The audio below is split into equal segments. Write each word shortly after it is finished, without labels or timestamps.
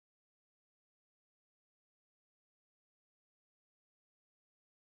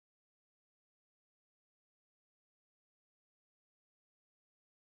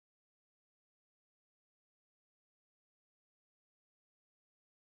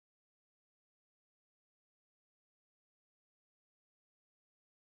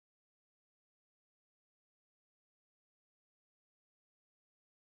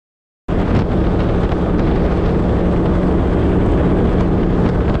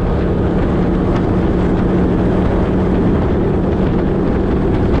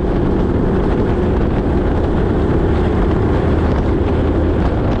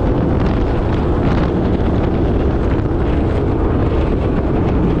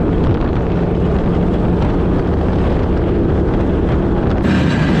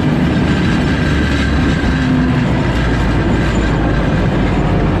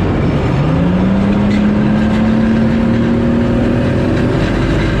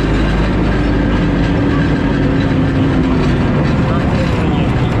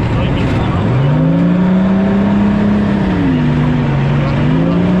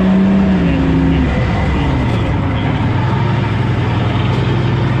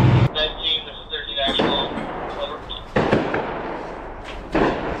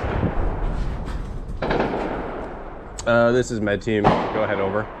This is med team. Go ahead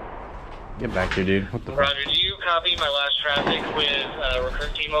over. Get back here, dude. What the Roger, do you copy my last traffic with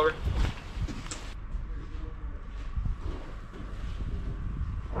recruit team over?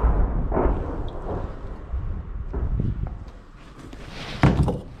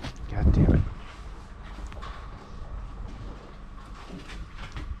 God damn it.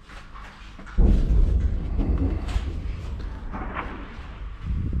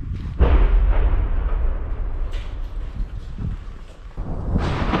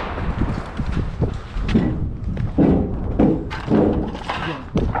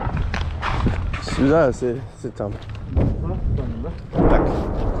 Celui-là, c'est Tom. Tac.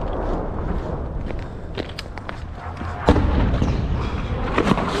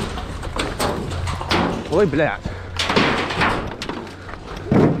 Oj, blät.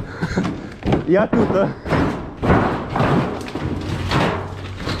 Jag trodde.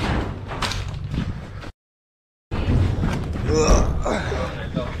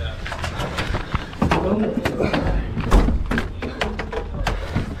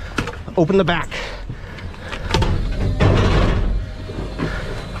 Open the back.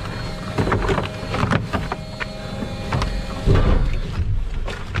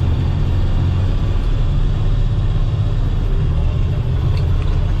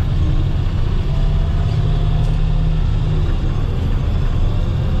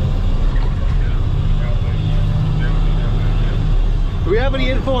 Do we have any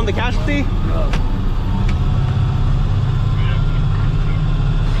info on the casualty? No.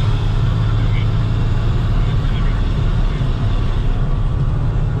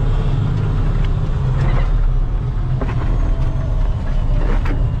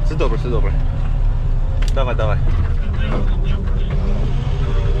 Все добре. Давай.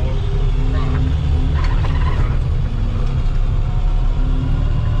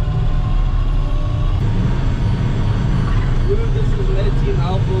 This is Med Team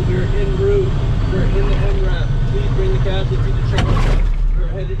Alpha. We're en route. We're in the MRAP. Please bring the casualty to Charlie. We're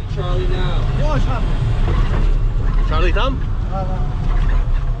headed to Charlie now. Charlie, Tom?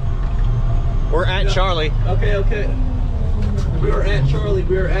 We're at Charlie. Okay. We are at Charlie.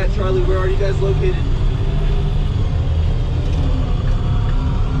 Where are you guys located?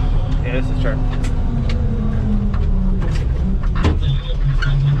 Yeah, this is Charlie.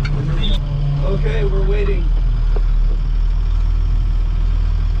 Okay, we're waiting.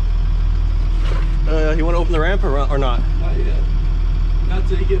 You want to open the ramp or not? Not yet. Not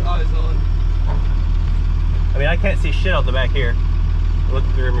till you get eyes on. I mean, I can't see shit out the back here. Look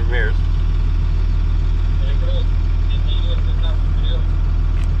through the mirrors.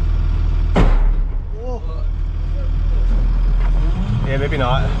 Yeah, maybe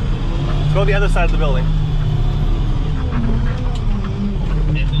not. Let's go to the other side of the building.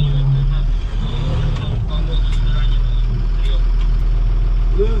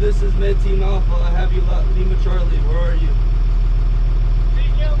 Lou, this is Med Team Alpha. I have you Lima Charlie. Where are you?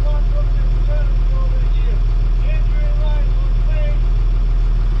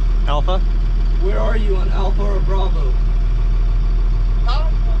 Alpha? Where are you on Alpha or Bravo?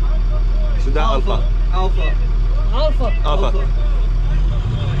 Alpha. Alpha.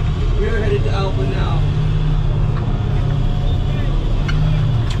 We are headed to Alpha now.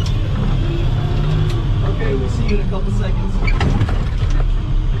 Okay, we'll see you in a couple seconds.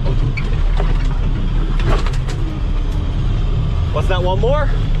 What's that, one more?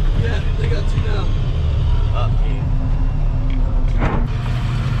 Yeah, they got two now.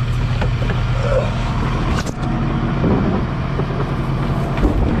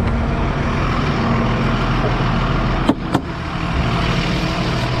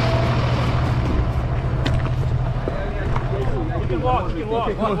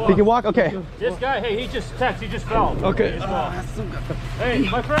 He can walk? Okay. This guy, hey, he just fell. Okay. Hey,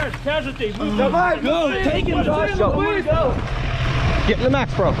 my friend, casualty, move. Go, take him, Josh. Go. Get in the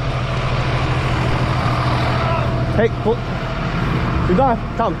max, bro. Hey,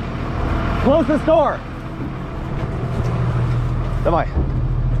 Tom. Close this door. Давай.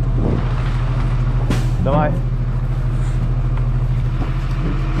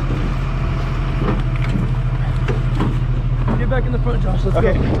 Get back in the front, Josh. Let's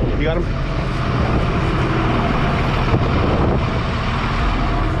Okay. go. You got him?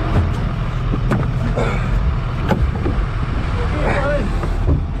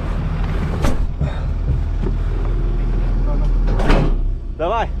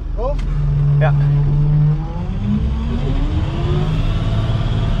 Давай. Oh. Yeah.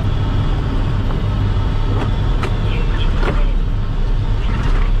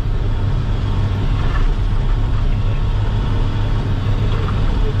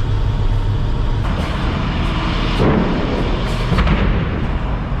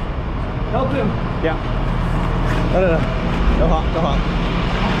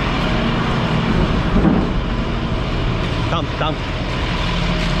 Tam.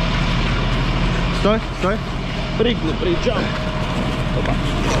 Stój. Прыгни, jump.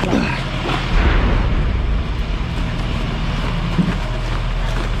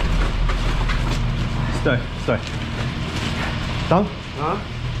 Stój. Tam?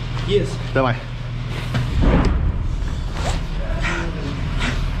 Есть. Давай.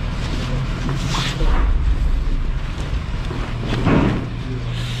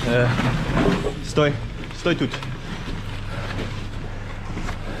 Stój тут.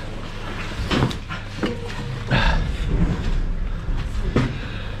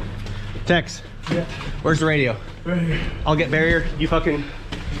 Tex. Yeah. Where's the radio? Right here. I'll get barrier. You fucking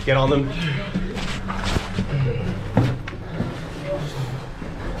get on them.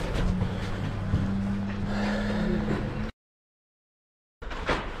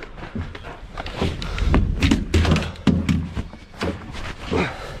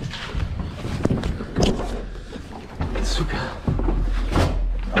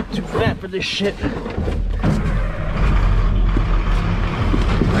 I'm too fat for this shit.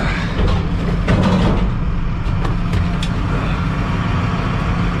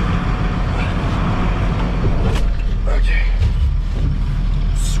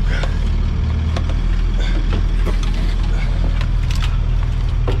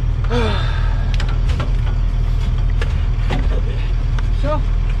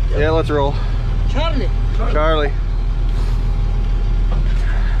 Yeah, let's roll. Charlie.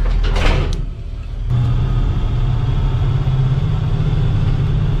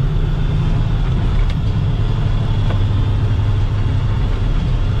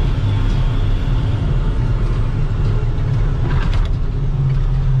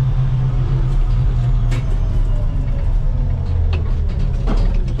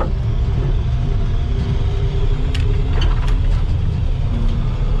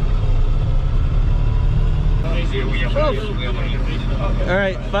 All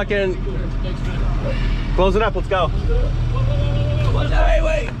right, fucking close it up. Let's go.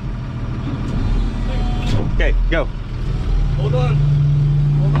 Wait. Okay, go. Hold on.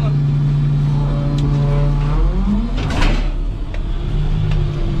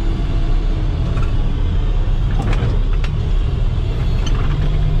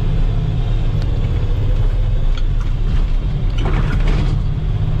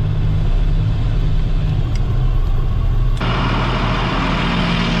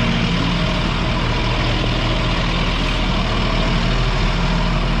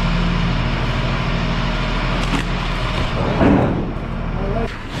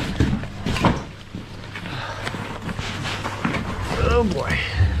 Oh boy.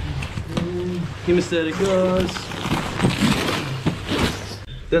 Hemostatic gauze.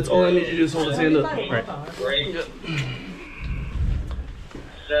 That's all I need you to do is hold his hand up. Right. Break.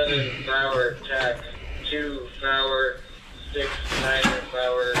 7 flower attack. 2 flower. 6 9er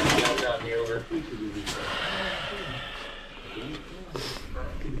flower. Now got me over.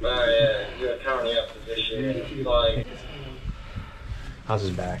 Yeah, you're counting up position. Like. How's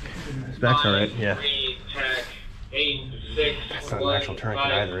his back? His back's all right. Yeah. 3 attack. 8 6. That's not an actual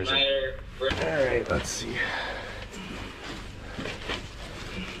tourniquet either, is it? All right. Let's see.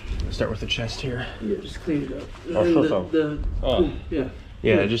 Start with the chest here. Yeah, just clean it up. Oh, And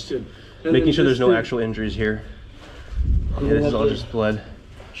Yeah, just good. making sure there's no actual injuries here. Yeah, this is all just blood.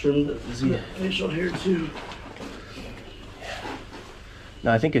 Trim the facial hair too.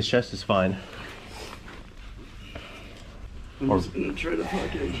 No, I think his chest is fine. I'm just gonna try to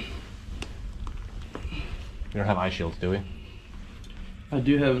fucking. We don't have eye shields, do we? I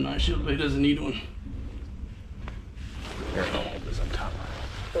do have an eye shield, but he doesn't need one. Here, I'll hold this on top.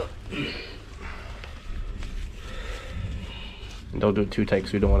 And don't do it too tight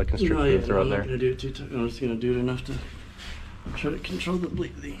because we don't want to constrict the throat I'm there. not gonna do it too tight. I'm just gonna do it enough to try to control the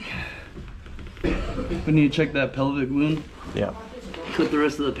bleeding. We need to check that pelvic wound. Yeah. Clip the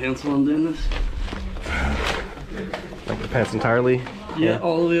rest of the pants while I'm doing this. Like the pants entirely? Yeah,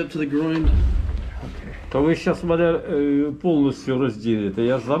 all the way up to the groin. То вы сейчас меня полностью разделите,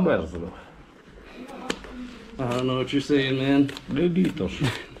 я замерзну. I don't know what you're saying, man. Лилитош.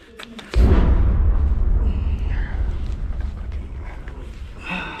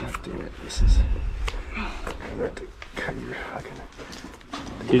 God damn it, this is... I'm gonna have to cut your fucking...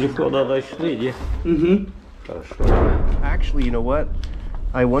 Телефон нашли, не? Mm-hmm. Хорошо. Actually, you know what?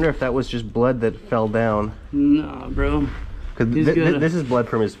 I wonder if that was just blood that fell down. Nah, bro. Because this is blood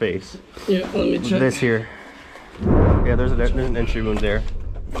from his face. Yeah, let me check. This here. Yeah, there's an entry wound there.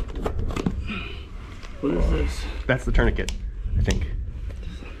 What is this? That's the tourniquet, I think.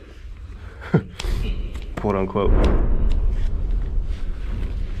 Quote unquote.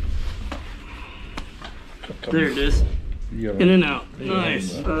 There it is. Yeah. In and out.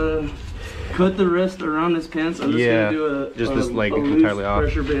 Nice. Cut the rest around his pants. I'm just gonna do a just this leg a loose entirely off.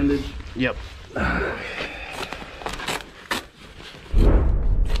 pressure bandage. Yep.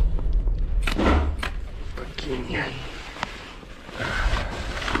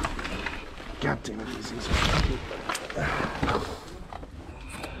 God damn it, these things are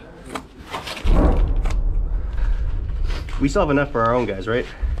We still have enough for our own guys, right?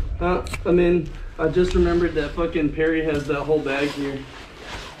 I mean, I just remembered that fucking Perry has that whole bag here.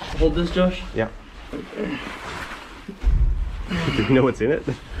 Hold this, Josh. Yeah. Do you know what's in it?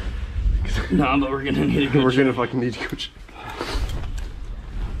 Nah, but we're gonna need a good We're gonna fucking need to go check.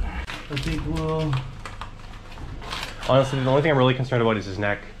 I think we'll... Honestly, the only thing I'm really concerned about is his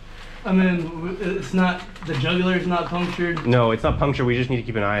neck. I mean, it's not, the jugular's not punctured. No, it's not punctured. We just need to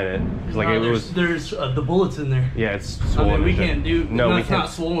keep an eye on it. Cause like there's the bullets in there. Yeah, it's swollen. I mean, we can't do. No, we it's can't. not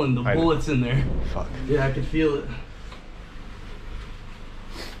swollen. The bullet's in there. Fuck. Yeah, I can feel it.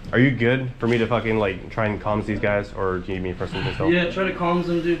 Are you good for me to fucking like try and calm these guys, or do you need me for something else? Yeah, try to calm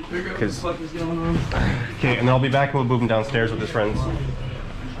them, dude. Figure out what the fuck is going on. Okay, and then I'll be back and we'll move him downstairs with his friends.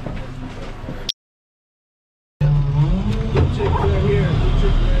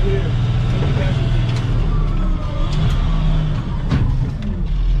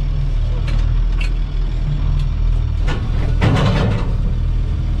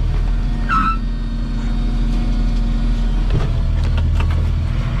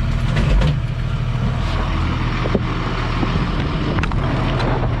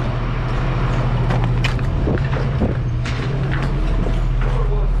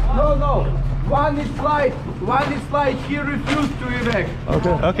 One is flight, he refused to evac.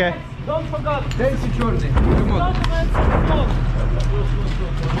 Okay. Okay. Don't forget. That's the journey. Come on.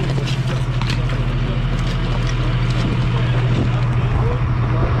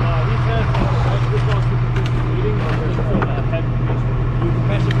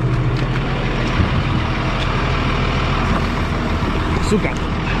 Сука.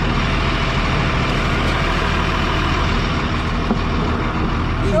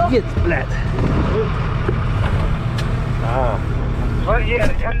 Пиздец, блядь.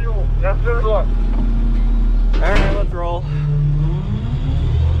 Alright, let's roll.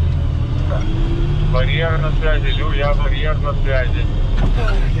 Барьер на связи, Жулья, барьер на связи.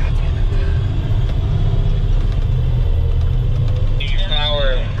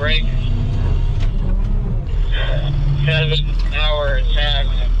 Power break. 7-hour attack.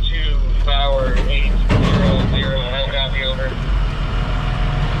 2-hour 800. I'll copy over.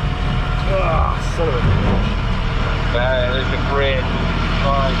 Ah, son of a bitch. There's a grid.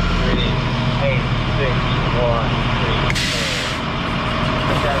 5, 3, 8, 6, 1, 3,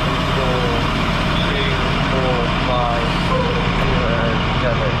 4.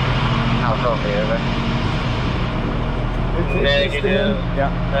 7. I'll copy over. Negative.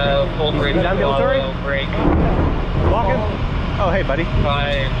 Yeah. Full break. Down military? Break. Walking? Oh, hey, buddy. 5-3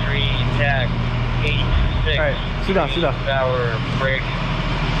 attack. 8-6. Alright, sit down, sit down. Power break.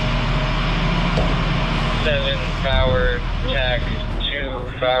 7-hour attack.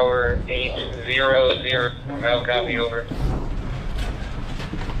 2-hour 800. I'll copy over.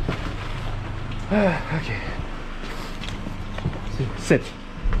 Okay. Sit.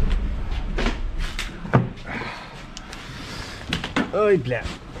 Oh, blah.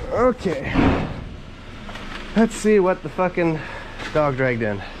 Okay. Let's see what the fucking dog dragged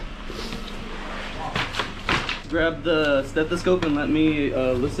in. Grab the stethoscope and let me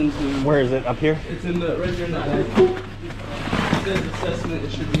listen to. Where is it? Up here? It's in the right there in the bag. It says assessment.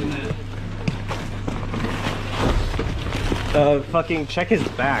 It should be in that. Fucking check his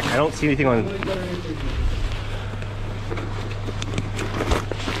back. I don't see anything on.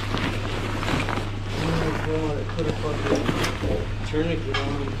 Tourniquet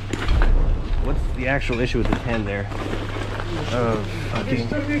on. What's the actual issue with his hand there? Fucking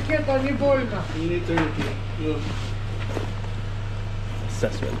You need tourniquet. No.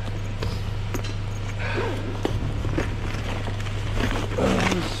 assessment.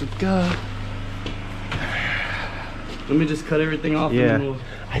 Let me just cut everything off Yeah. and then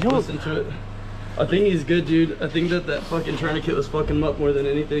I we'll don't. listen to it. I think he's good, dude. I think that fucking tourniquet was fucking him up more than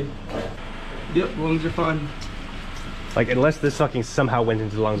anything. Yep, lungs are fine. Like, unless this fucking somehow went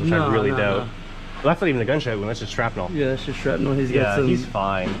into the lungs, which I really doubt. No. Well, that's not even a gunshot wound, that's just shrapnel. Yeah, that's just shrapnel. He's got Yeah, some. he's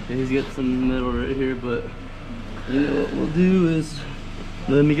fine. He's got some metal right here, but you know what we'll do is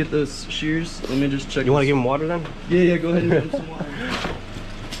let me get those shears. Let me just check. You want to give him water then? Yeah, go ahead and give him some water.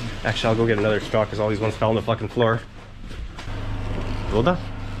 Actually, I'll go get another straw because all these ones fell on the fucking floor. Wilda?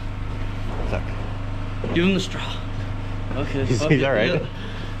 Suck. Give him the straw. Okay. He's fuck it, alright. yeah.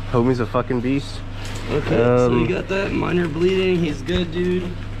 Homie's a fucking beast. Okay, so you got that minor bleeding. He's good, dude.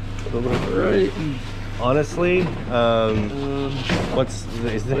 All right. Honestly, is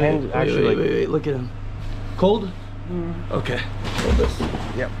the hand actually wait, look at him. Cold? Okay. Hold this.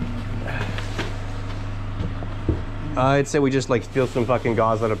 Yep. I'd say we just like steal some fucking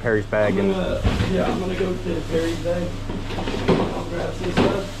gauze out of Perry's bag I'm gonna go to Perry's bag. I'll grab some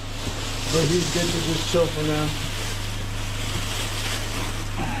stuff. But he's good to just chill for now.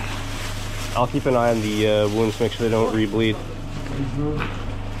 I'll keep an eye on the wounds, make sure they don't re-bleed. Mm-hmm.